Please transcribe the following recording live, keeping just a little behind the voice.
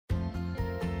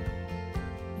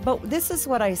But this is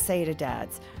what I say to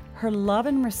dads. Her love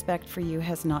and respect for you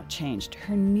has not changed.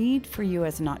 Her need for you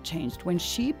has not changed. When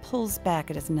she pulls back,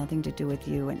 it has nothing to do with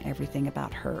you and everything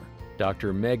about her.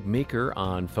 Dr. Meg Meeker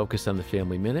on Focus on the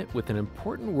Family Minute with an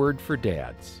important word for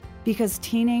dads. Because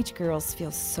teenage girls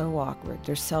feel so awkward.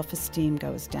 Their self-esteem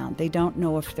goes down. They don't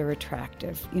know if they're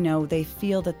attractive. They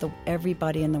feel that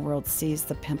everybody in the world sees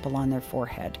the pimple on their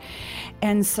forehead.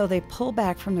 And so they pull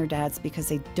back from their dads because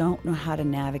they don't know how to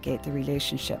navigate the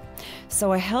relationship.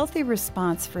 So a healthy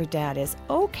response for a dad is,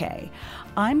 okay,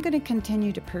 I'm going to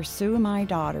continue to pursue my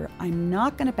daughter. I'm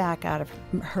not going to back out of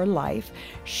her life.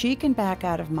 She can back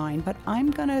out of mine, but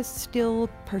I'm going to still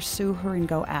pursue her and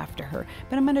go after her.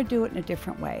 But I'm going to do it in a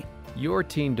different way. Your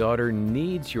teen daughter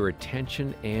needs your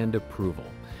attention and approval.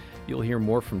 You'll hear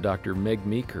more from Dr. Meg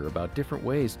Meeker about different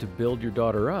ways to build your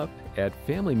daughter up at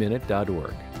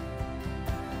FamilyMinute.org.